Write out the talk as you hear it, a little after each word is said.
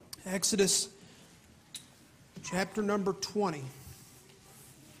Exodus chapter number 20.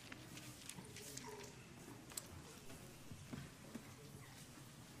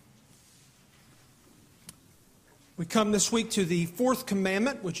 We come this week to the fourth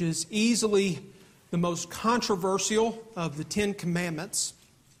commandment, which is easily the most controversial of the Ten Commandments.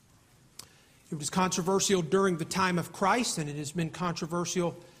 It was controversial during the time of Christ, and it has been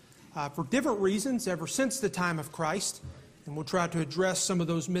controversial for different reasons ever since the time of Christ. And we'll try to address some of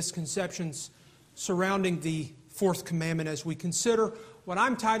those misconceptions surrounding the fourth commandment as we consider what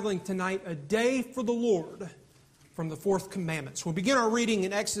I'm titling tonight, A Day for the Lord, from the fourth commandment. So we'll begin our reading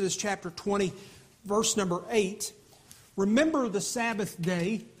in Exodus chapter 20, verse number 8. Remember the Sabbath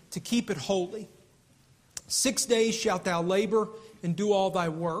day to keep it holy. 6 days shalt thou labor and do all thy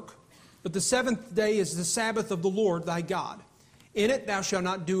work, but the seventh day is the Sabbath of the Lord thy God. In it thou shalt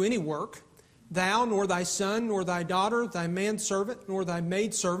not do any work, thou, nor thy son, nor thy daughter, thy manservant, nor thy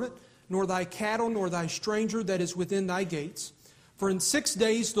maidservant, nor thy cattle, nor thy stranger that is within thy gates. For in 6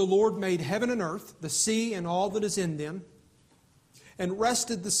 days the Lord made heaven and earth, the sea and all that is in them, and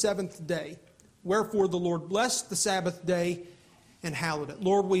rested the seventh day. Wherefore the Lord blessed the Sabbath day and hallowed it.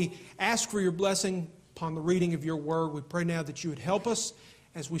 Lord, we ask for your blessing upon the reading of your word. We pray now that you would help us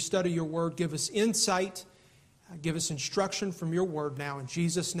as we study your word. Give us insight. Give us instruction from your word now. In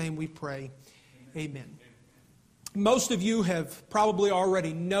Jesus' name we pray. Amen. Most of you have probably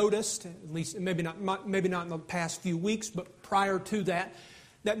already noticed, at least maybe not in the past few weeks, but prior to that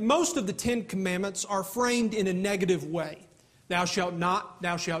most of the Ten Commandments are framed in a negative way. Thou shalt not,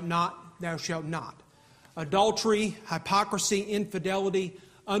 thou shalt not, thou shalt not. Adultery, hypocrisy, infidelity,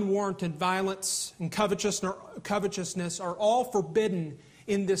 unwarranted violence, and covetousness are all forbidden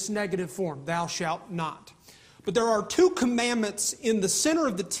in this negative form. Thou shalt not. But there are two commandments in the center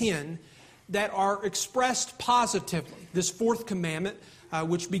of the 10 that are expressed positively. This fourth commandment,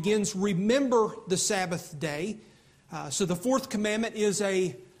 which begins, remember the Sabbath day. So the fourth commandment is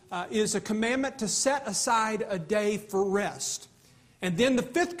a commandment to set aside a day for rest. And then the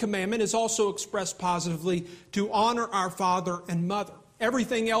fifth commandment is also expressed positively to honor our father and mother.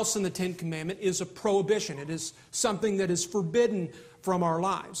 Everything else in the Ten Commandment is a prohibition. It is something that is forbidden from our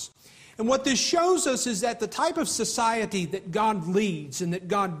lives. And what this shows us is that the type of society that God leads and that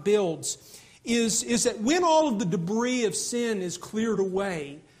God builds is that when all of the debris of sin is cleared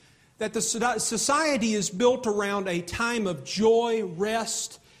away, that the society is built around a time of joy,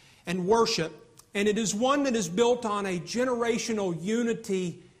 rest, and worship. And it is one that is built on a generational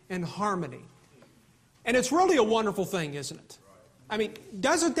unity and harmony. And it's really a wonderful thing, isn't it? I mean,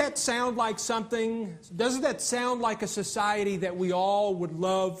 doesn't that sound like something? Doesn't that sound like a society that we all would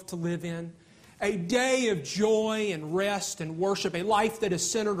love to live in? A day of joy and rest and worship, a life that is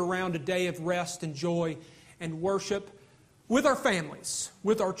centered around a day of rest and joy and worship with our families,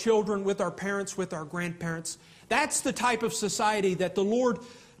 with our children, with our parents, with our grandparents. That's the type of society that the Lord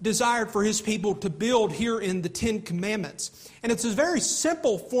desired for His people to build here in the Ten Commandments. And it's a very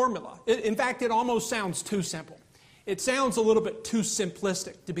simple formula. In fact, it almost sounds too simple. It sounds a little bit too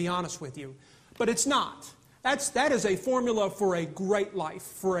simplistic, to be honest with you. But it's not. That is a formula for a great life,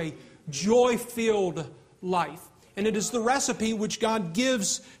 for a joy-filled life. And it is the recipe which God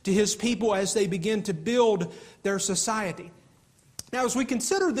gives to His people as they begin to build their society. Now, as we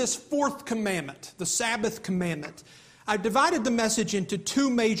consider this fourth commandment, the Sabbath commandment, I've divided the message into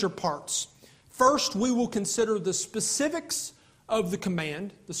two major parts. First, we will consider the specifics of the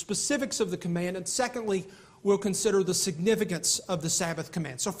command, and secondly, we'll consider the significance of the Sabbath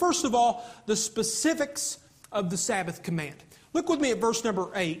command. So first of all, the specifics of the Sabbath command. Look with me at verse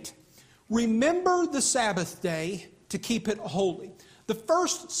number 8. Remember the Sabbath day to keep it holy. The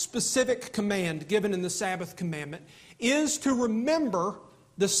first specific command given in the Sabbath commandment is to remember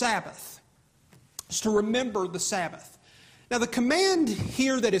the Sabbath. It's to remember the Sabbath. Now the command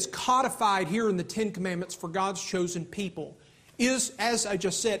here that is codified here in the Ten Commandments for God's chosen people is, as I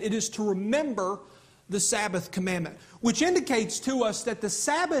just said, it is to remember the Sabbath commandment, which indicates to us that the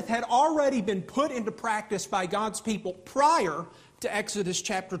Sabbath had already been put into practice by God's people prior to Exodus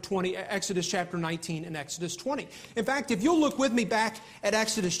chapter 20, Exodus chapter 19, and Exodus 20. In fact, if you'll look with me back at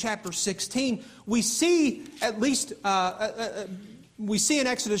Exodus chapter 16, we see at least, we see in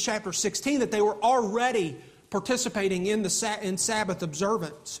Exodus chapter 16 that they were already participating in Sabbath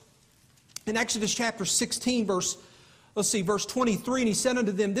observance. In Exodus chapter 16, verse 23, and he said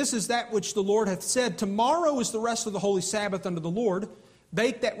unto them, This is that which the Lord hath said, Tomorrow is the rest of the holy Sabbath unto the Lord.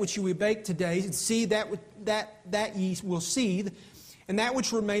 Bake that which ye will bake today, and seethe that ye will seethe, and that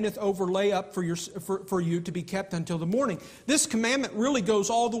which remaineth overlay up for you to be kept until the morning. This commandment really goes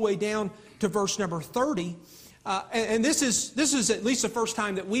all the way down to verse number 30, And this is at least the first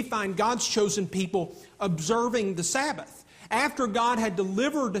time that we find God's chosen people observing the Sabbath. After God had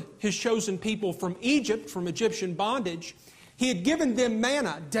delivered His chosen people from Egypt, from Egyptian bondage, He had given them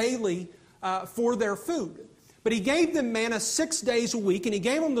manna daily for their food. But He gave them manna 6 days a week, and He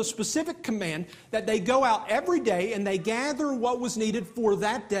gave them the specific command that they go out every day and they gather what was needed for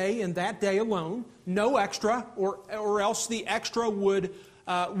that day and that day alone, no extra, or else the extra would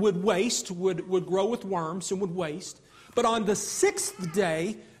waste, would grow with worms and would waste. But on the 6th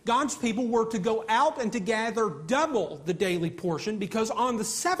day, God's people were to go out and to gather double the daily portion, because on the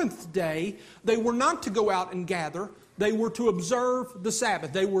 7th day, they were not to go out and gather. They were to observe the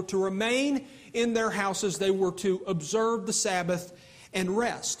Sabbath. They were to remain in their houses. They were to observe the Sabbath and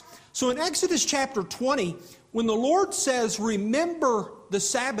rest. So in Exodus chapter 20, when the Lord says, remember the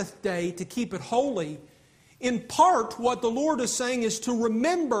Sabbath day to keep it holy, in part what the Lord is saying is to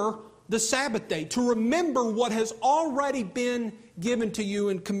remember the Sabbath day, to remember what has already been given to you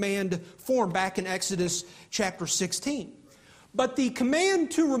in command form back in Exodus chapter 16. But the command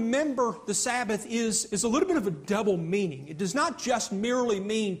to remember the Sabbath is a little bit of a double meaning. It does not just merely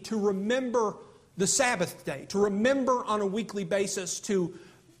mean to remember the Sabbath day, to remember on a weekly basis to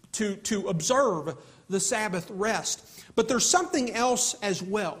observe the Sabbath rest. But there's something else as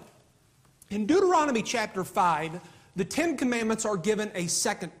well. In Deuteronomy chapter 5, the Ten Commandments are given a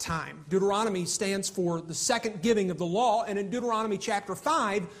second time. Deuteronomy stands for the second giving of the law, and in Deuteronomy chapter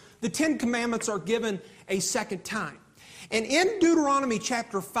 5, the Ten Commandments are given a second time. And in Deuteronomy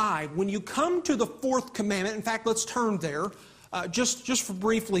chapter 5, when you come to the fourth commandment, in fact, let's turn there just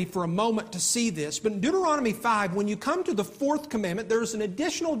briefly for a moment to see this. But in Deuteronomy 5, when you come to the fourth commandment, there's an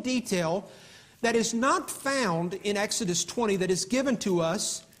additional detail that is not found in Exodus 20 that is given to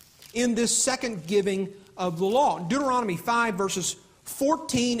us in this second giving of the law. In Deuteronomy 5, verses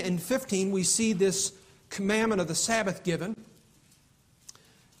 14 and 15, we see this commandment of the Sabbath given.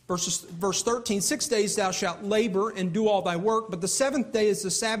 Verse 13, 6 days thou shalt labor and do all thy work, but the seventh day is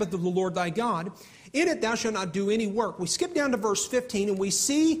the Sabbath of the Lord thy God. In it thou shalt not do any work. We skip down to verse 15 and we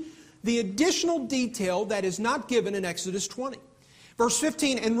see the additional detail that is not given in Exodus 20. Verse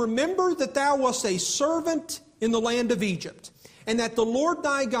 15, and remember that thou wast a servant in the land of Egypt, and that the Lord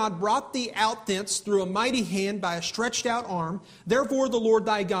thy God brought thee out thence through a mighty hand by a stretched out arm. Therefore the Lord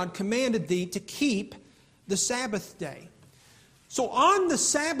thy God commanded thee to keep the Sabbath day. So on the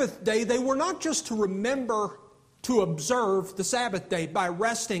Sabbath day, they were not just to remember to observe the Sabbath day by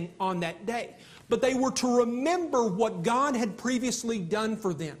resting on that day, but they were to remember what God had previously done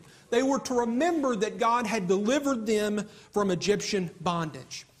for them. They were to remember that God had delivered them from Egyptian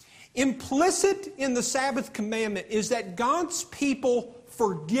bondage. Implicit in the Sabbath commandment is that God's people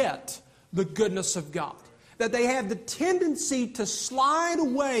forget the goodness of God. That they have the tendency to slide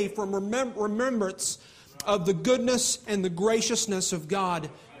away from remembrance of the goodness and the graciousness of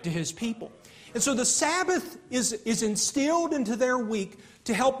God to His people. And so the Sabbath is instilled into their week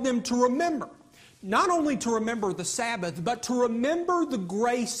to help them to remember. Not only to remember the Sabbath, but to remember the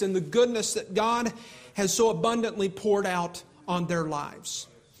grace and the goodness that God has so abundantly poured out on their lives.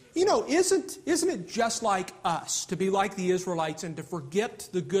 You know, isn't it just like us to be like the Israelites and to forget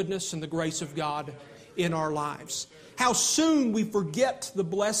the goodness and the grace of God in our lives? How soon we forget the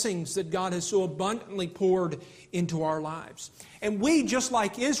blessings that God has so abundantly poured into our lives. And we, just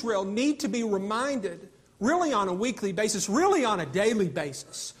like Israel, need to be reminded, really on a weekly basis, really on a daily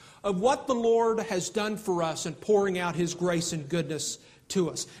basis, of what the Lord has done for us in pouring out His grace and goodness to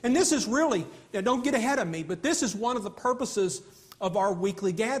us. And this is really, now don't get ahead of me, but this is one of the purposes of our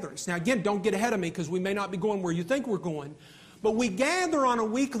weekly gatherings. Now again, don't get ahead of me because we may not be going where you think we're going. But we gather on a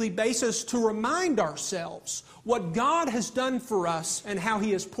weekly basis to remind ourselves what God has done for us and how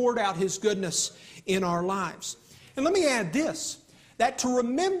He has poured out His goodness in our lives. And let me add this, that to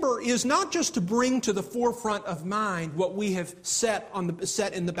remember is not just to bring to the forefront of mind what we have set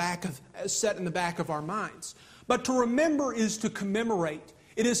in the back of our minds, but to remember is to commemorate.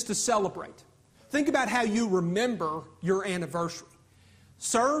 It is to celebrate. Think about how you remember your anniversary.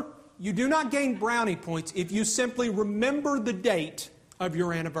 Sir, you do not gain brownie points if you simply remember the date of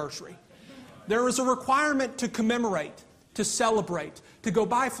your anniversary. There is a requirement to commemorate, to celebrate, to go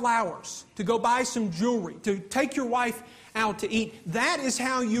buy flowers, to go buy some jewelry, to take your wife out to eat. That is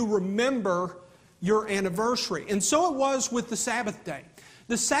how you remember your anniversary. And so it was with the Sabbath day.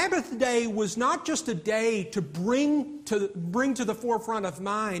 The Sabbath day was not just a day to bring to the forefront of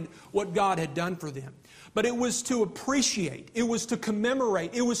mind what God had done for them, but it was to appreciate, it was to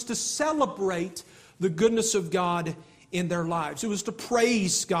commemorate, it was to celebrate the goodness of God in their lives. It was to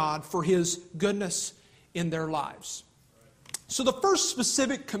praise God for His goodness in their lives. So the first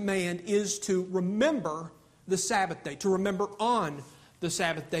specific command is to remember the Sabbath day, to remember on the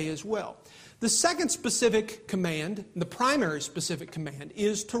Sabbath day as well. The second specific command, the primary specific command,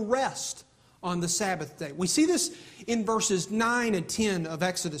 is to rest on the Sabbath day. We see this in verses 9 and 10 of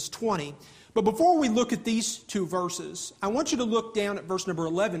Exodus 20. But before we look at these two verses, I want you to look down at verse number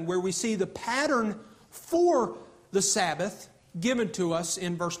 11, where we see the pattern for the Sabbath given to us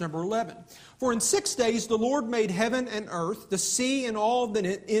in verse number 11. For in 6 days the Lord made heaven and earth, the sea and all that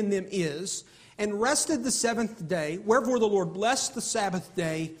in them is, and rested the seventh day. Wherefore the Lord blessed the Sabbath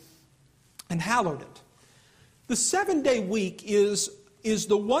day and hallowed it. The 7-day week is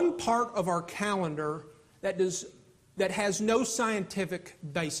the one part of our calendar that has no scientific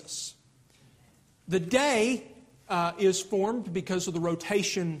basis. The day is formed because of the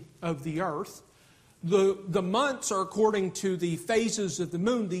rotation of the earth. The months are according to the phases of the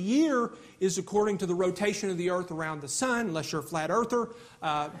moon. The year is according to the rotation of the earth around the sun, unless you're a flat earther.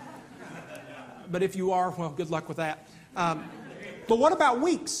 But if you are, well, good luck with that. But what about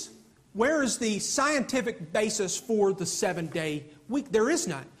weeks? Where is the scientific basis for the 7-day week? There is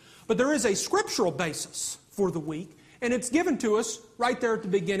none. But there is a scriptural basis for the week, and it's given to us right there at the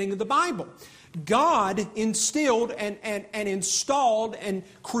beginning of the Bible. God instilled and installed and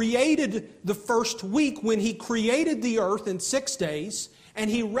created the first week when He created the earth in 6 days, and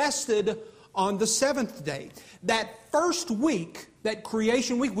He rested on the seventh day. That first week, that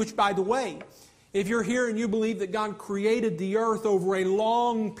creation week, which, by the way, if you're here and you believe that God created the earth over a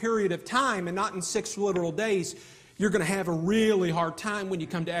long period of time and not in 6 literal days, you're going to have a really hard time when you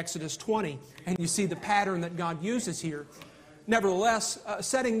come to Exodus 20 and you see the pattern that God uses here. Nevertheless,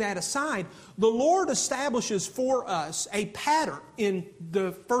 setting that aside, the Lord establishes for us a pattern in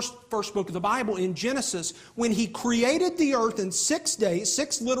the first book of the Bible, in Genesis, when He created the earth in 6 days,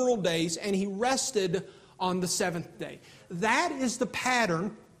 6 literal days, and He rested on the seventh day. That is the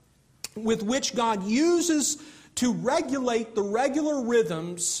pattern with which God uses to regulate the regular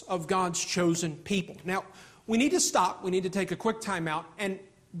rhythms of God's chosen people. Now, we need to stop, we need to take a quick time out and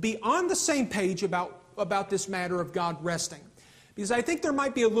be on the same page about this matter of God resting. Because I think there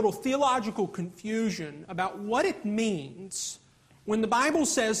might be a little theological confusion about what it means when the Bible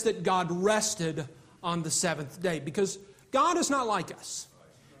says that God rested on the seventh day. Because God is not like us.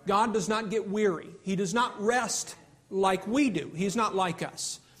 God does not get weary. He does not rest like we do. He's not like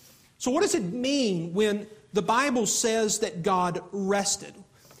us. So what does it mean when the Bible says that God rested?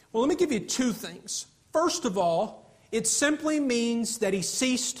 Well, let me give you two things. First of all, it simply means that He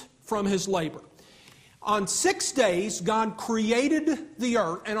ceased from His labor. On 6 days, God created the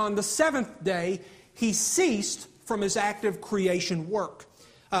earth, and on the seventh day, He ceased from His active creation work.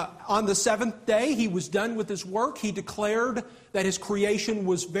 On the seventh day, He was done with His work. He declared that His creation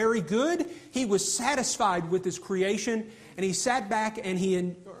was very good. He was satisfied with His creation, and He sat back,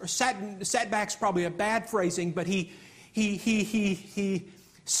 and sat back's probably a bad phrasing, but He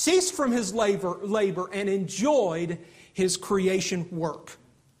ceased from His labor and enjoyed His creation work.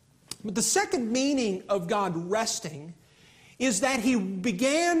 But the second meaning of God resting is that He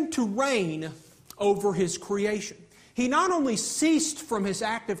began to reign over His creation. He not only ceased from His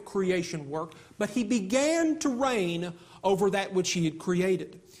active creation work, but He began to reign over that which He had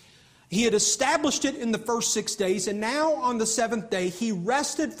created. He had established it in the first 6 days, and now on the seventh day, He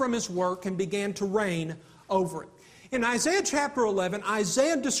rested from His work and began to reign over it. In Isaiah chapter 11,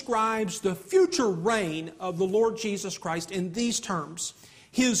 Isaiah describes the future reign of the Lord Jesus Christ in these terms: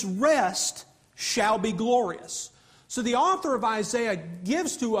 His rest shall be glorious. So the author of Isaiah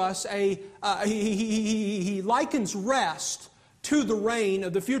gives to us he likens rest to the reign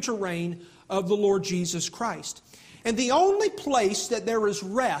of the future reign of the Lord Jesus Christ. And the only place that there is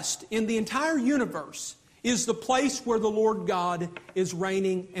rest in the entire universe is the place where the Lord God is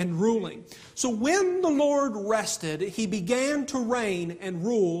reigning and ruling. So when the Lord rested, He began to reign and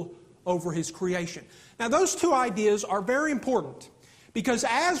rule over His creation. Now those two ideas are very important, because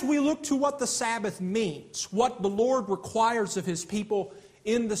as we look to what the Sabbath means, what the Lord requires of His people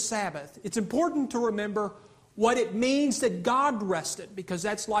in the Sabbath, it's important to remember what it means that God rested, because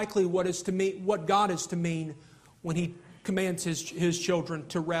that's likely what God is to mean when He commands His children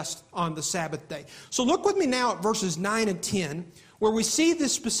to rest on the Sabbath day. So look with me now at verses 9 and 10, where we see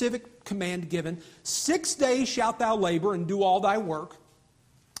this specific command given: 6 days shalt thou labor and do all thy work,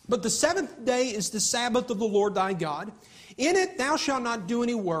 but the seventh day is the Sabbath of the Lord thy God. In it thou shalt not do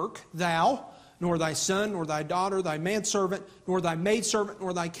any work, thou, nor thy son, nor thy daughter, thy manservant, nor thy maidservant,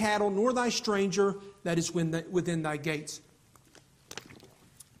 nor thy cattle, nor thy stranger that is within thy gates.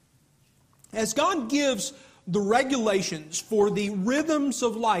 As God gives the regulations for the rhythms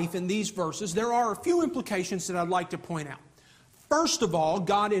of life in these verses, there are a few implications that I'd like to point out. First of all,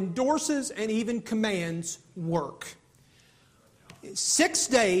 God endorses and even commands work. 6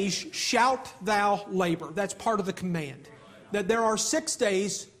 days shalt thou labor. That's part of the command. That there are 6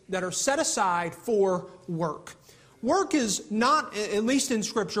 days that are set aside for work. Work is not, at least in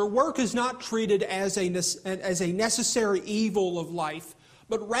Scripture, work is not treated as a necessary evil of life,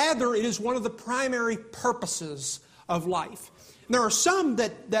 but rather it is one of the primary purposes of life. And there are some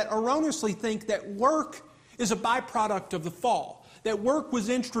that erroneously think that work is a byproduct of the fall, that work was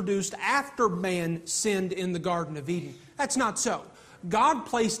introduced after man sinned in the Garden of Eden. That's not so. God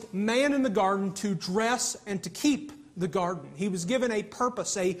placed man in the garden to dress and to keep the garden. He was given a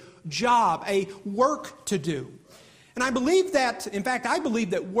purpose, a job, a work to do. And I believe that, in fact, I believe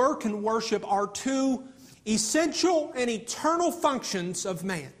that work and worship are two essential and eternal functions of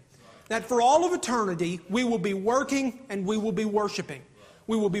man. That for all of eternity, we will be working and we will be worshiping.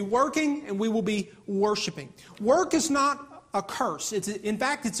 We will be working and we will be worshiping. Work is not a curse. In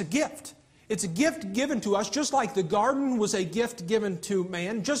fact, it's a gift. It's a gift given to us, just like the garden was a gift given to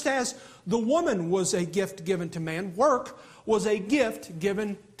man, just as the woman was a gift given to man. Work was a gift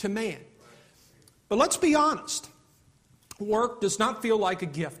given to man. But let's be honest. Work does not feel like a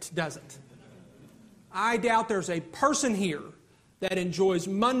gift, does it? I doubt there's a person here that enjoys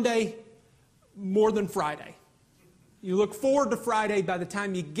Monday more than Friday. You look forward to Friday by the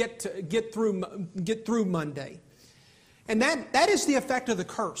time you get through Monday. And that is the effect of the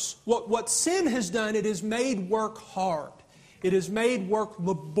curse. What sin has done, it has made work hard. It has made work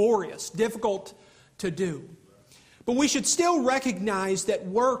laborious, difficult to do. But we should still recognize that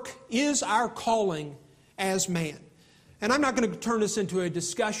work is our calling as man. And I'm not going to turn this into a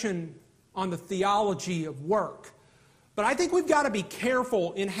discussion on the theology of work. But I think we've got to be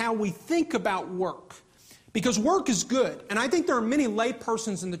careful in how we think about work. Because work is good. And I think there are many lay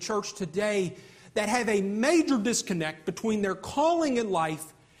persons in the church today that have a major disconnect between their calling in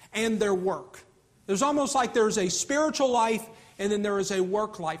life and their work. There's almost like there's a spiritual life and then there is a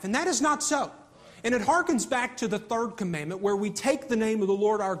work life. And that is not so. And it harkens back to the third commandment where we take the name of the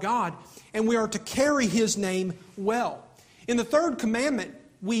Lord our God and we are to carry His name well. In the third commandment,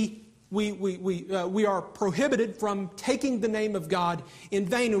 we are prohibited from taking the name of God in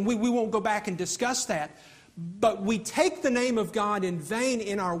vain, and we won't go back and discuss that. But we take the name of God in vain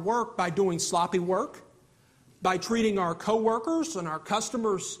in our work by doing sloppy work, by treating our coworkers and our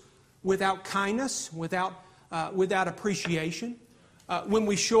customers without kindness, without appreciation. When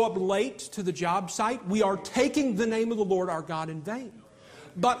we show up late to the job site, we are taking the name of the Lord our God in vain.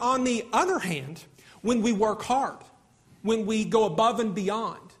 But on the other hand, when we work hard, when we go above and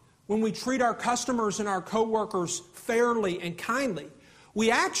beyond, when we treat our customers and our coworkers fairly and kindly, we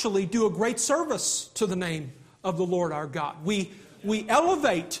actually do a great service to the name of the Lord our God. We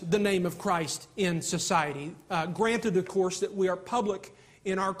elevate the name of Christ in society, granted, of course, that we are public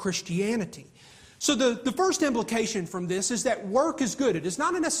in our Christianity. So the first implication from this is that work is good. It is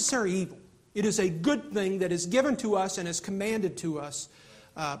not a necessary evil. It is a good thing that is given to us and is commanded to us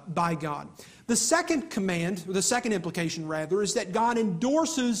by God. The second implication rather, is that God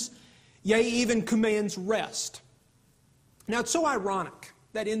endorses, yea, even commands rest. Now, it's so ironic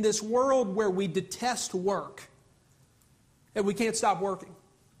that in this world where we detest work, that we can't stop working.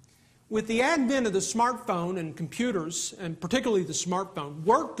 With the advent of the smartphone and computers, and particularly the smartphone,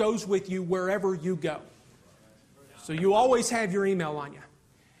 work goes with you wherever you go. So you always have your email on you.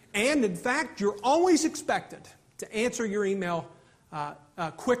 And in fact, you're always expected to answer your email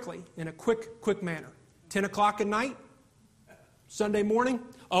quickly, in a quick manner. 10 o'clock at night, Sunday morning,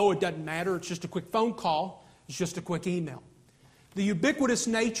 it doesn't matter, it's just a quick phone call, it's just a quick email. The ubiquitous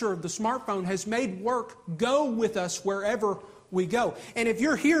nature of the smartphone has made work go with us wherever we go. And if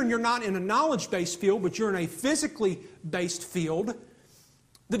you're here and you're not in a knowledge-based field, but you're in a physically based field,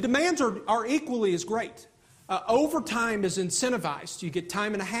 the demands are equally as great. Overtime is incentivized. You get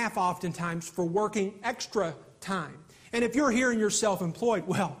time and a half oftentimes for working extra time. And if you're here and you're self-employed,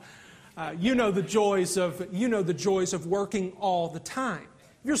 you know the joys of working all the time.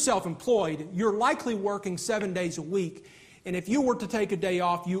 If you're self-employed, you're likely working 7 days a week. And if you were to take a day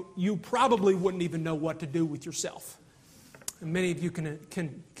off, you probably wouldn't even know what to do with yourself. And many of you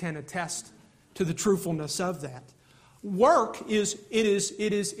can attest to the truthfulness of that. Work is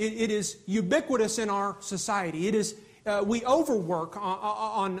ubiquitous in our society. It is we overwork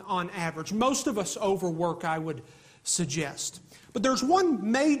on average. Most of us overwork, I would suggest. But there's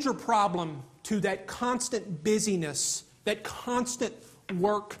one major problem to that constant busyness, that constant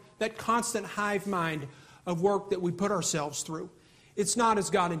work, that constant hive mind of work that we put ourselves through. It's not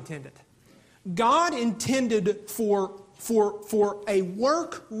as God intended. God intended for a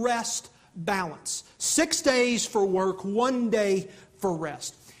work-rest balance. 6 days for work, 1 day for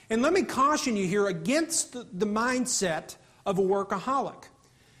rest. And let me caution you here against the mindset of a workaholic.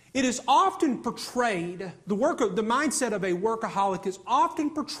 It is often portrayed, the mindset of a workaholic is often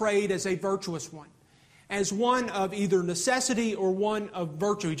portrayed as a virtuous one, as one of either necessity or one of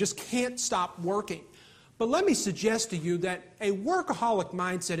virtue. You just can't stop working. But let me suggest to you that a workaholic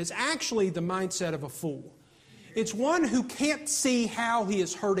mindset is actually the mindset of a fool. It's one who can't see how he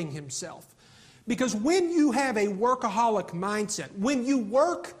is hurting himself. Because when you have a workaholic mindset, when you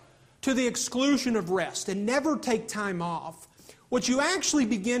work to the exclusion of rest and never take time off, what you actually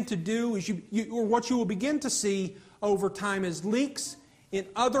begin to do is or what you will begin to see over time is leaks in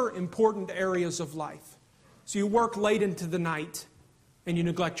other important areas of life. So you work late into the night and you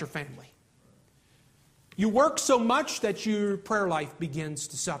neglect your family. You work so much that your prayer life begins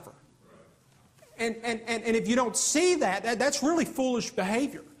to suffer. And if you don't see that, that's really foolish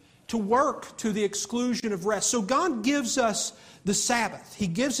behavior, to work to the exclusion of rest. So God gives us the Sabbath. He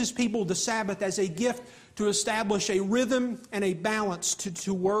gives His people the Sabbath as a gift to establish a rhythm and a balance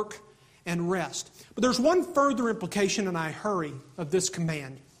to work and rest. But there's one further implication, and I hurry, of this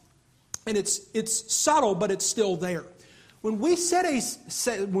command. And it's subtle, but it's still there. When we set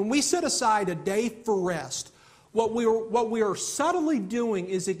aside a day for rest, what we are subtly doing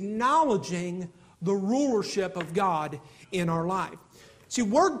is acknowledging the rulership of God in our life. See,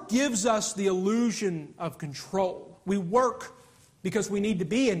 work gives us the illusion of control. We work because we need to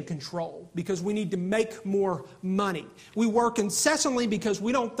be in control, because we need to make more money. We work incessantly because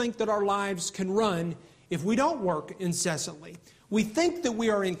we don't think that our lives can run if we don't work incessantly. We think that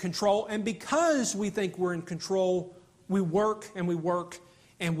we are in control, and because we think we're in control, we work and we work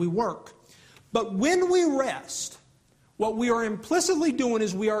and we work. But when we rest, what we are implicitly doing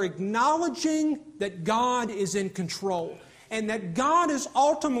is we are acknowledging that God is in control and that God is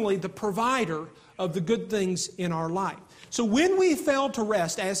ultimately the provider of the good things in our life. So when we fail to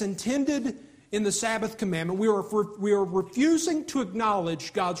rest as intended in the Sabbath commandment, we are refusing to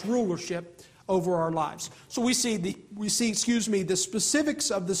acknowledge God's rulership over our lives. So we see the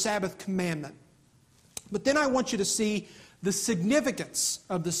specifics of the Sabbath commandment. But then I want you to see the significance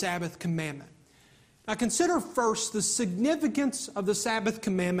of the Sabbath commandment. Now consider first the significance of the Sabbath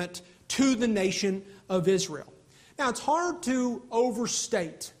commandment to the nation of Israel. Now it's hard to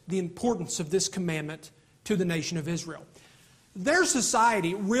overstate the importance of this commandment to the nation of Israel. Their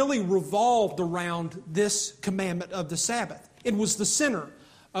society really revolved around this commandment of the Sabbath. It was the center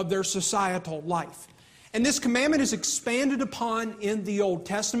of their societal life. And this commandment is expanded upon in the Old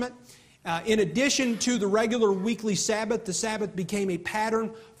Testament. In addition to the regular weekly Sabbath, the Sabbath became a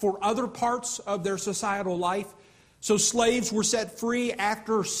pattern for other parts of their societal life. So slaves were set free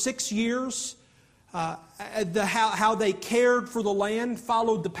after 6 years. How they cared for the land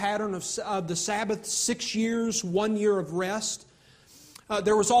followed the pattern of the Sabbath, 6 years, 1 year of rest.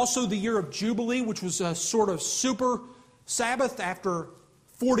 There was also the year of Jubilee, which was a sort of super Sabbath after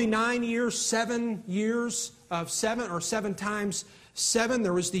 49 years, 7 years of 7 times 7.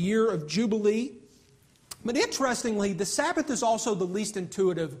 There was the year of Jubilee. But interestingly, the Sabbath is also the least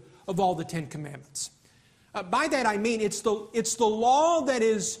intuitive of all the 10 Commandments. By that I mean it's the law that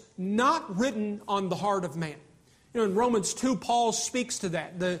is not written on the heart of man. In Romans 2, Paul speaks to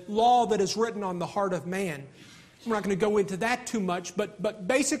that, the law that is written on the heart of man. We're not going to go into that too much, but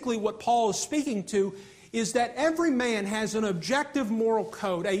basically what Paul is speaking to is that every man has an objective moral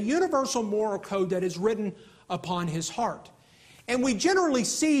code, a universal moral code that is written upon his heart. And we generally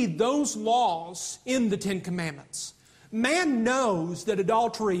see those laws in the 10 Commandments. Man knows that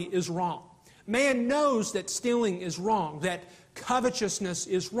adultery is wrong. Man knows that stealing is wrong, that covetousness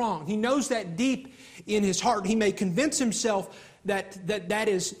is wrong. He knows that deep in his heart. He may convince himself that it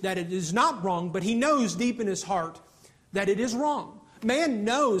is not wrong, but he knows deep in his heart that it is wrong. Man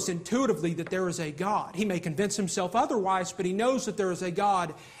knows intuitively that there is a God. He may convince himself otherwise, but he knows that there is a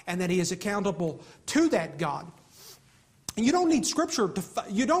God and that he is accountable to that God. And you don't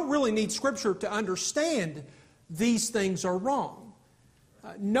really need Scripture to understand these things are wrong.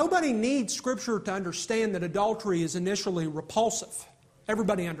 Nobody needs Scripture to understand that adultery is initially repulsive.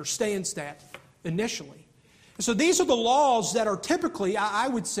 Everybody understands that initially. And so these are the laws that are typically, I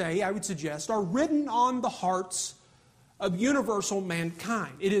would suggest, are written on the hearts of universal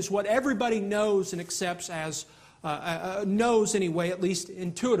mankind. It is what everybody knows and accepts as, knows anyway, at least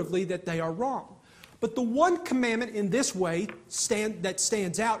intuitively, that they are wrong. But the one commandment in this way that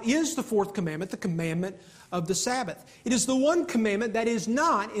stands out is the fourth commandment, the commandment of the Sabbath. It is the one commandment that is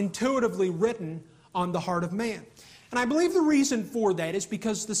not intuitively written on the heart of man. And I believe the reason for that is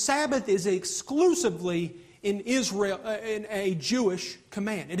because the Sabbath is exclusively in Israel, in a Jewish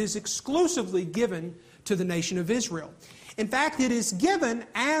command. It is exclusively given to the nation of Israel. In fact, it is given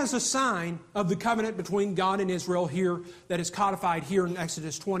as a sign of the covenant between God and Israel here that is codified here in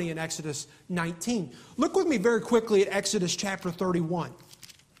Exodus 20 and Exodus 19. Look with me very quickly at Exodus chapter 31.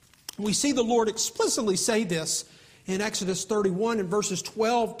 We see the Lord explicitly say this in Exodus 31 in verses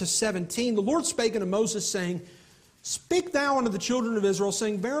 12 to 17. The Lord spake unto Moses, saying, Speak thou unto the children of Israel,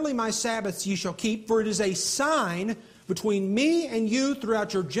 saying, Verily my Sabbaths ye shall keep, for it is a sign between me and you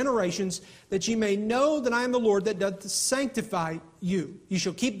throughout your generations, that ye may know that I am the Lord that doth sanctify you. Ye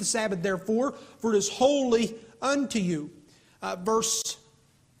shall keep the Sabbath therefore, for it is holy unto you. Verse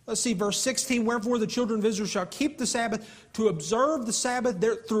 16, Wherefore the children of Israel shall keep the Sabbath, to observe the Sabbath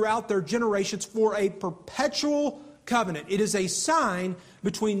throughout their generations for a perpetual covenant. It is a sign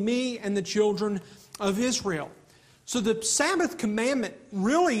between me and the children of Israel. So the Sabbath commandment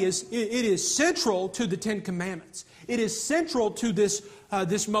really is central to the Ten Commandments. It is central to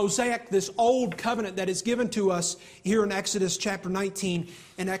this mosaic, this old covenant that is given to us here in Exodus chapter 19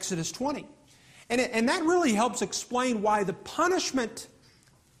 and Exodus 20. And that really helps explain why the punishment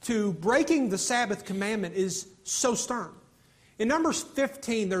to breaking the Sabbath commandment is so stern. In Numbers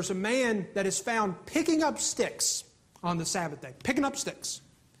 15, there's a man that is found picking up sticks on the Sabbath day. Picking up sticks.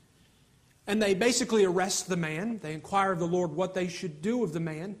 And they basically arrest the man. They inquire of the Lord what they should do with the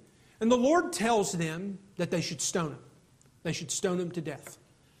man. And the Lord tells them that they should stone him. They should stone him to death.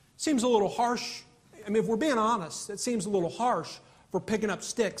 Seems a little harsh. I mean, if we're being honest, it seems a little harsh for picking up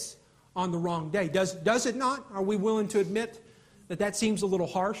sticks on the wrong day. Does it not? Are we willing to admit that seems a little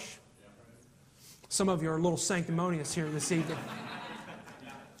harsh? Some of you are a little sanctimonious here this evening.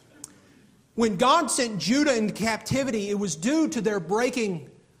 When God sent Judah into captivity, it was due to their breaking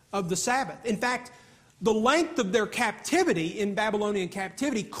of the Sabbath. In fact, the length of their captivity in Babylonian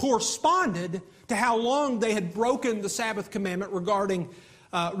captivity corresponded to how long they had broken the Sabbath commandment regarding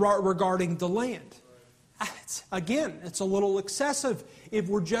the land. It's a little excessive if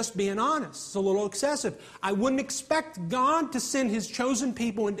we're just being honest. It's a little excessive. I wouldn't expect God to send His chosen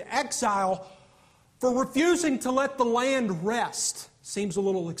people into exile for refusing to let the land rest. Seems a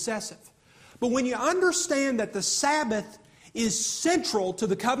little excessive. But when you understand that the Sabbath is central to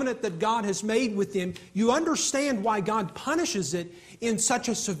the covenant that God has made with them, you understand why God punishes it in such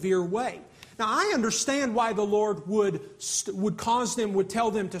a severe way. Now, I understand why the Lord would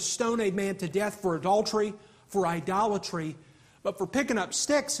tell them to stone a man to death for adultery, for idolatry, but for picking up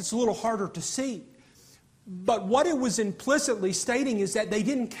sticks, it's a little harder to see. But what it was implicitly stating is that they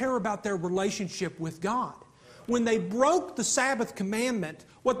didn't care about their relationship with God. When they broke the Sabbath commandment,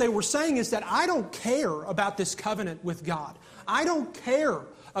 what they were saying is that I don't care about this covenant with God. I don't care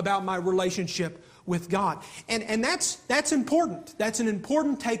about my relationship with God. And that's important. That's an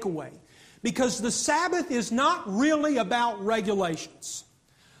important takeaway. Because the Sabbath is not really about regulations.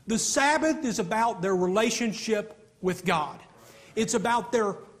 The Sabbath is about their relationship with God. It's about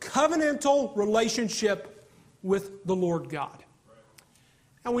their covenantal relationship with the Lord God.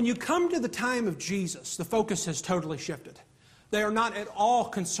 Now, when you come to the time of Jesus, the focus has totally shifted. They are not at all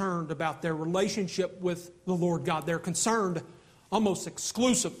concerned about their relationship with the Lord God. They're concerned almost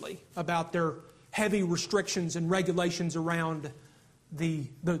exclusively about their heavy restrictions and regulations around the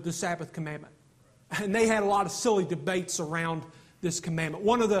Sabbath commandment. And they had a lot of silly debates around this commandment.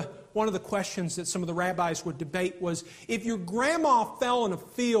 One of the questions that some of the rabbis would debate was, if your grandma fell in a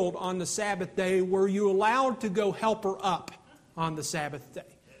field on the Sabbath day, were you allowed to go help her up on the Sabbath day?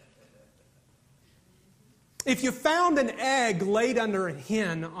 If you found an egg laid under a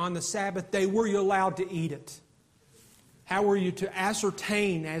hen on the Sabbath day, were you allowed to eat it? How were you to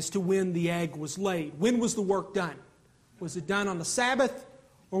ascertain as to when the egg was laid? When was the work done? Was it done on the Sabbath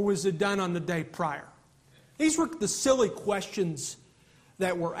or was it done on the day prior? These were the silly questions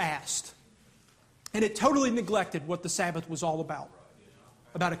that were asked. And it totally neglected what the Sabbath was all about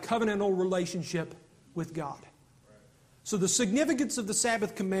a covenantal relationship with God. So the significance of the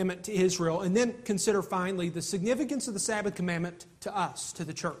Sabbath commandment to Israel, and then consider finally the significance of the Sabbath commandment to us, to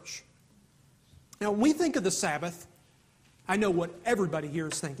the church. Now, when we think of the Sabbath, I know what everybody here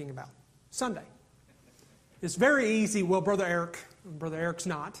is thinking about. Sunday. It's very easy. Well, Brother Eric's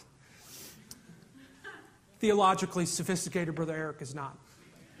not. Theologically sophisticated Brother Eric is not.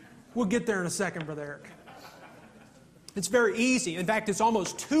 We'll get there in a second, Brother Eric. It's very easy. In fact, it's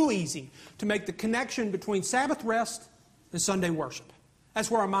almost too easy to make the connection between Sabbath rest and Sunday worship. That's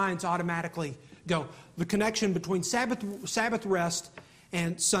where our minds automatically go. The connection between Sabbath rest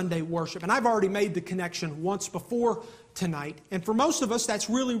and Sunday worship. And I've already made the connection once before tonight. And for most of us, that's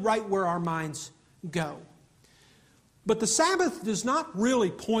really right where our minds go. But the Sabbath does not really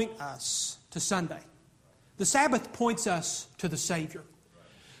point us to Sunday. The Sabbath points us to the Savior.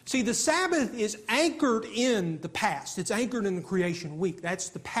 See, the Sabbath is anchored in the past. It's anchored in the creation week. That's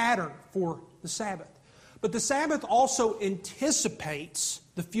the pattern for the Sabbath. But the Sabbath also anticipates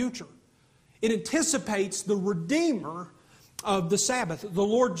the future. It anticipates the Redeemer of the Sabbath, the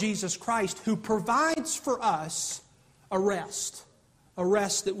Lord Jesus Christ, who provides for us a rest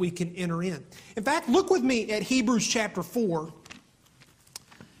that we can enter in. In fact, look with me at Hebrews chapter 4.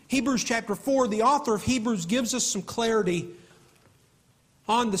 Hebrews chapter 4, the author of Hebrews gives us some clarity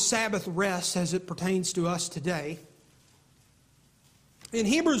on the Sabbath rest as it pertains to us today. In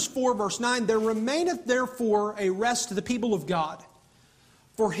Hebrews 4, verse 9, there remaineth therefore a rest to the people of God.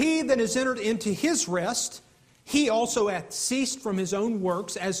 For he that is entered into his rest, he also hath ceased from his own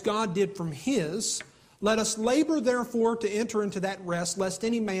works, as God did from his. Let us labor therefore to enter into that rest, lest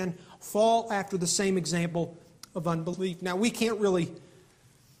any man fall after the same example of unbelief. Now, we can't really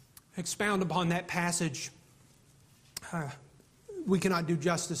expound upon that passage. We cannot do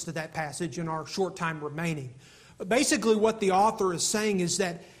justice to that passage in our short time remaining. But basically what the author is saying is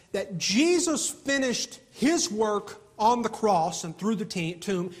that Jesus finished his work on the cross and through the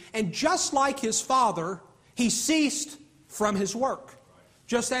tomb, and just like his Father, he ceased from his work.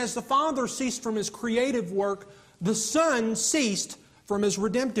 Just as the Father ceased from his creative work, the Son ceased from his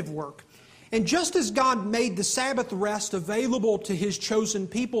redemptive work. And just as God made the Sabbath rest available to his chosen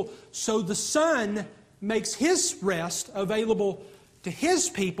people, so the Son makes his rest available to his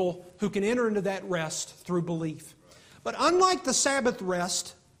people who can enter into that rest through belief. But unlike the Sabbath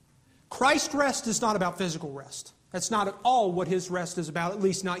rest, Christ's rest is not about physical rest. That's not at all what his rest is about, at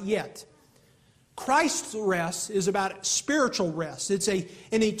least not yet. Christ's rest is about spiritual rest. It's an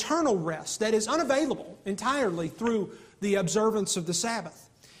eternal rest that is unavailable entirely through the observance of the Sabbath.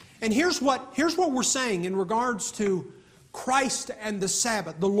 And here's what we're saying in regards to Christ and the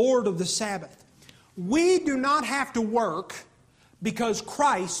Sabbath, the Lord of the Sabbath. We do not have to work because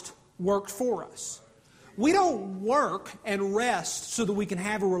Christ worked for us. We don't work and rest so that we can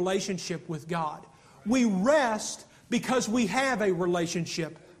have a relationship with God. We rest because we have a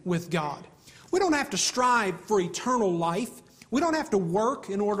relationship with God. We don't have to strive for eternal life. We don't have to work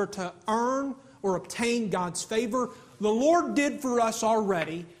in order to earn or obtain God's favor. The Lord did for us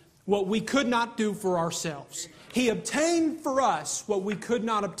already what we could not do for ourselves. He obtained for us what we could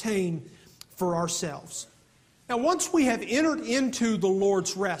not obtain for ourselves. Now, once we have entered into the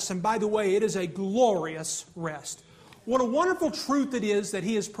Lord's rest, and by the way, it is a glorious rest. What a wonderful truth it is that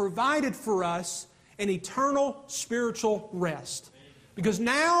He has provided for us an eternal spiritual rest. Because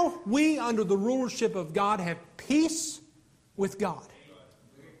now we, under the rulership of God, have peace with God.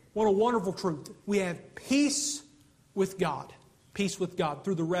 What a wonderful truth. We have peace with God. Peace with God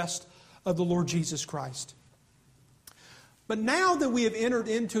through the rest of the Lord Jesus Christ. But now that we have entered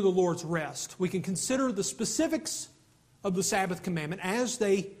into the Lord's rest, we can consider the specifics of the Sabbath commandment as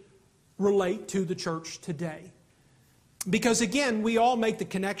they relate to the church today. Because again, we all make the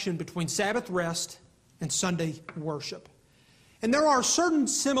connection between Sabbath rest and Sunday worship. And there are certain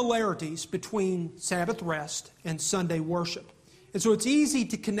similarities between Sabbath rest and Sunday worship. And so it's easy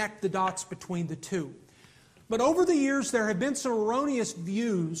to connect the dots between the two. But over the years, there have been some erroneous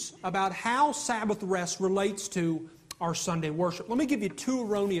views about how Sabbath rest relates to our Sunday worship. Let me give you two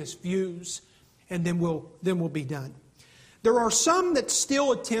erroneous views, and then we'll be done. There are some that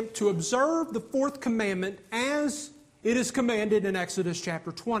still attempt to observe the fourth commandment as it is commanded in Exodus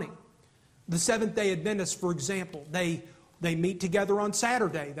chapter 20. The Seventh-day Adventists, for example, they meet together on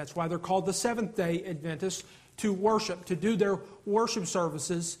Saturday. That's why they're called the Seventh-day Adventists, to worship, to do their worship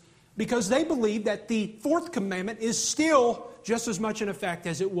services, because they believe that the fourth commandment is still just as much in effect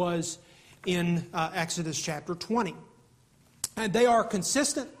as it was in Exodus chapter 20. And they are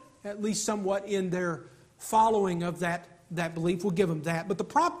consistent, at least somewhat, in their following of that belief. We'll give them that. But the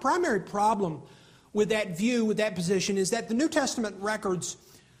primary problem with that view, with that position, is that the New Testament records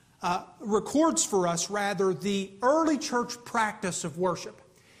records for us, rather, the early church practice of worship.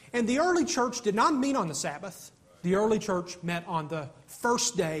 And the early church did not meet on the Sabbath. The early church met on the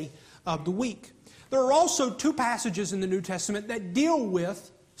first day of the week. There are also two passages in the New Testament that deal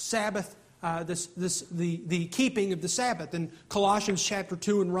with Sabbath, the keeping of the Sabbath, in Colossians chapter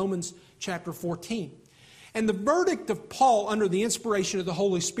 2 and Romans chapter 14. And the verdict of Paul under the inspiration of the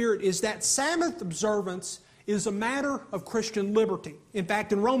Holy Spirit is that Sabbath observance is a matter of Christian liberty. In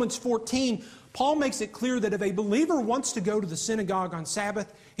fact, in Romans 14, Paul makes it clear that if a believer wants to go to the synagogue on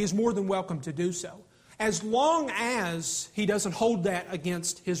Sabbath, he is more than welcome to do so, as long as he doesn't hold that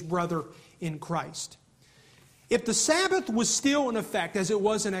against his brother in Christ. If the Sabbath was still in effect, as it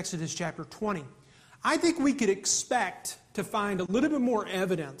was in Exodus chapter 20, I think we could expect to find a little bit more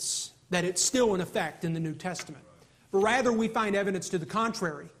evidence that it's still in effect in the New Testament. But rather, we find evidence to the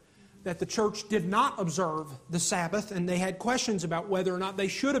contrary, that the church did not observe the Sabbath, and they had questions about whether or not they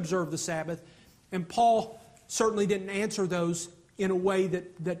should observe the Sabbath, and Paul certainly didn't answer those in a way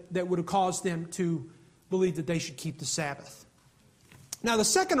that would have caused them to believe that they should keep the Sabbath. Now, the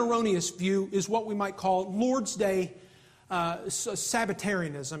second erroneous view is what we might call Lord's Day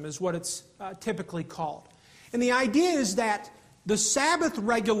Sabbatarianism, is what it's typically called. And the idea is that the Sabbath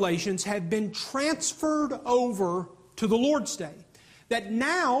regulations have been transferred over to the Lord's Day. That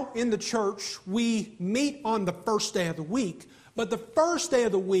now in the church we meet on the first day of the week, but the first day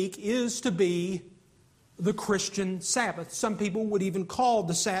of the week is to be the Christian Sabbath. Some people would even call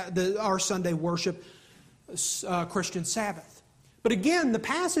our Sunday worship Christian Sabbath. But again, the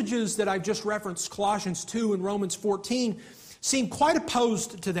passages that I've just referenced, Colossians 2 and Romans 14, seem quite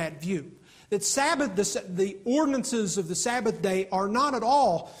opposed to that view. That the ordinances of the Sabbath day are not at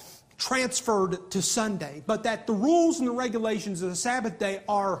all transferred to Sunday, but that the rules and the regulations of the Sabbath day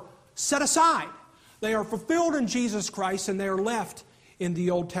are set aside. They are fulfilled in Jesus Christ, and they are left in the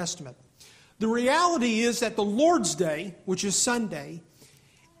Old Testament. The reality is that the Lord's Day, which is Sunday,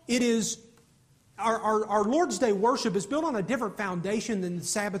 it is our Lord's Day worship is built on a different foundation than the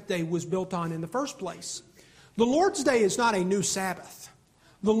Sabbath day was built on in the first place. The Lord's Day is not a new Sabbath.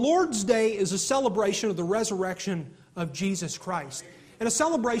 The Lord's Day is a celebration of the resurrection of Jesus Christ, and a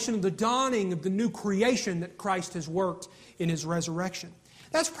celebration of the dawning of the new creation that Christ has worked in His resurrection.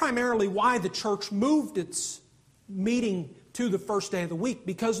 That's primarily why the church moved its meeting to the first day of the week,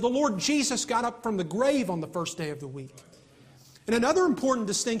 because the Lord Jesus got up from the grave on the first day of the week. And another important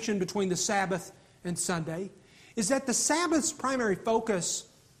distinction between the Sabbath and Sunday is that the Sabbath's primary focus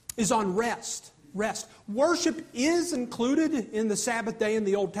is on rest. Worship is included in the Sabbath day in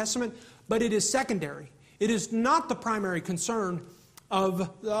the Old Testament, but it is secondary. It is not the primary concern of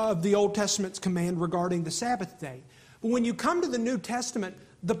the Old Testament's command regarding the Sabbath day. But when you come to the New Testament,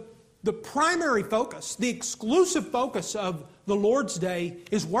 the primary focus, the exclusive focus of the Lord's Day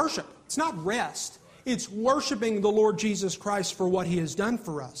is worship. It's not rest. It's worshiping the Lord Jesus Christ for what He has done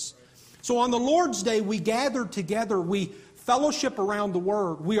for us. So on the Lord's Day, we gather together, we fellowship around the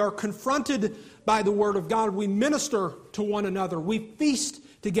Word. We are confronted by the Word of God. We minister to one another. We feast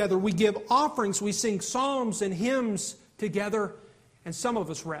together. We give offerings. We sing psalms and hymns together. And some of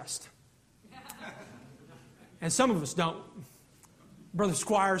us rest. And some of us don't. Brother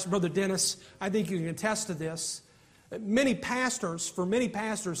Squires, Brother Dennis, I think you can attest to this. For many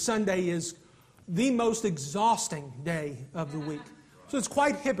pastors, Sunday is the most exhausting day of the week. So it's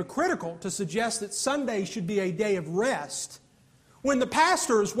quite hypocritical to suggest that Sunday should be a day of rest when the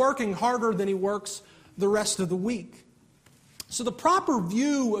pastor is working harder than he works the rest of the week. So the proper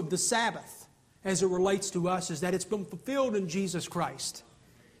view of the Sabbath as it relates to us is that it's been fulfilled in Jesus Christ.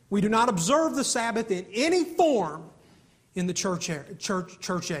 We do not observe the Sabbath in any form in the church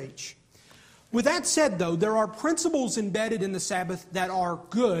age. With that said, though, there are principles embedded in the Sabbath that are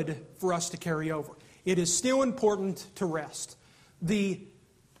good for us to carry over. It is still important to rest. The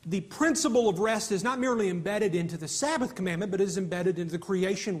principle of rest is not merely embedded into the Sabbath commandment, but is embedded into the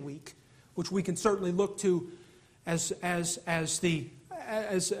creation week, which we can certainly look to as the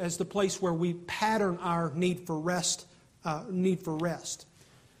place where we pattern our need for rest.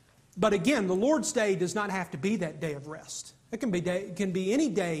 But again, the Lord's Day does not have to be that day of rest. It can be any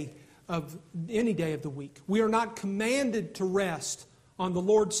day of the week. We are not commanded to rest on the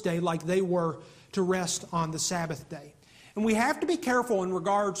Lord's Day like they were to rest on the Sabbath day. And we have to be careful in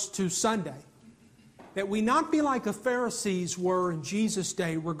regards to Sunday, that we not be like the Pharisees were in Jesus'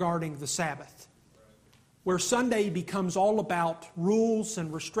 day regarding the Sabbath, where Sunday becomes all about rules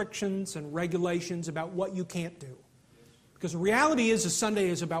and restrictions and regulations about what you can't do. Because the reality is that Sunday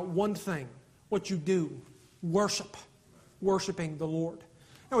is about one thing, what you do, worshiping the Lord.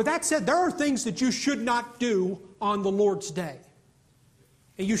 Now with that said, there are things that you should not do on the Lord's Day.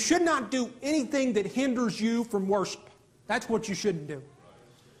 And you should not do anything that hinders you from worship. That's what you shouldn't do.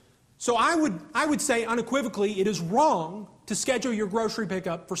 So I would say unequivocally it is wrong to schedule your grocery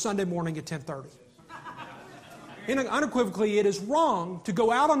pickup for Sunday morning at 10:30. And unequivocally it is wrong to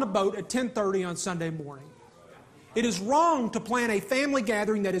go out on the boat at 10:30 on Sunday morning. It is wrong to plan a family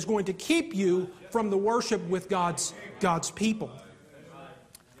gathering that is going to keep you from the worship with God's people.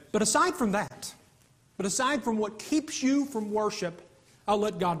 But aside from what keeps you from worship, I'll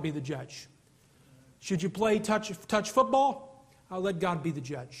let God be the judge. Should you play touch football? I'll let God be the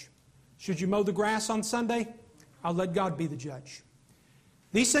judge. Should you mow the grass on Sunday? I'll let God be the judge.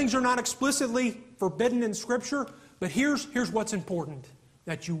 These things are not explicitly forbidden in Scripture, but here's what's important,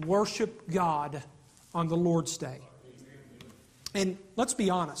 that you worship God on the Lord's Day. And let's be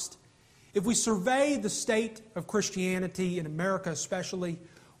honest, If we survey the state of Christianity in America especially,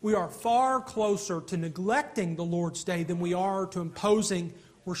 we are far closer to neglecting the Lord's Day than we are to imposing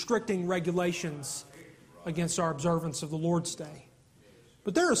restricting regulations against our observance of the Lord's Day.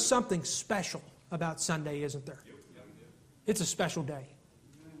 But there is something special about Sunday, isn't there? It's a special day.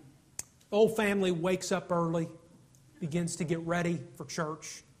 The whole family wakes up early, begins to get ready for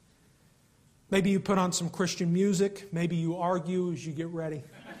church. Maybe you put on some Christian music. Maybe you argue as you get ready.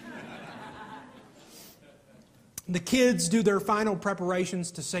 The kids do their final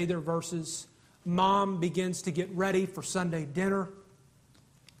preparations to say their verses. Mom begins to get ready for Sunday dinner.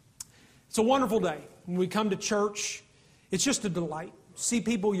 It's a wonderful day. When we come to church, it's just a delight. See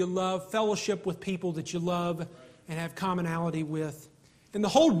people you love, fellowship with people that you love and have commonality with. And the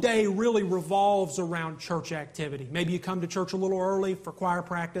whole day really revolves around church activity. Maybe you come to church a little early for choir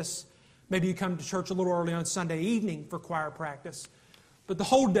practice. Maybe you come to church a little early on Sunday evening for choir practice. But the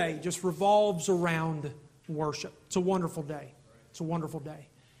whole day just revolves around worship. It's a wonderful day. It's a wonderful day.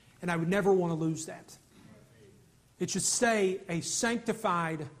 And I would never want to lose that. It should stay a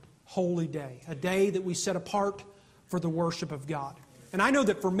sanctified, holy day. A day that we set apart for the worship of God. And I know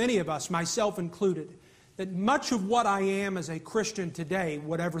that for many of us, myself included, that much of what I am as a Christian today,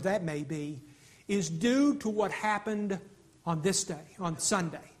 whatever that may be, is due to what happened on this day, on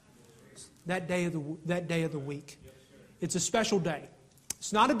Sunday, that day of the week. It's a special day.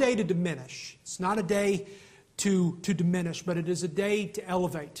 It's not a day to diminish. It's not a day to diminish, but it is a day to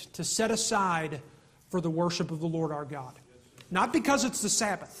elevate, to set aside for the worship of the Lord our God. Not because it's the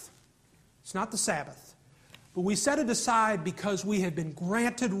Sabbath. It's not the Sabbath. But we set it aside because we have been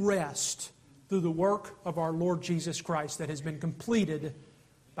granted rest through the work of our Lord Jesus Christ that has been completed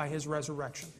by His resurrection.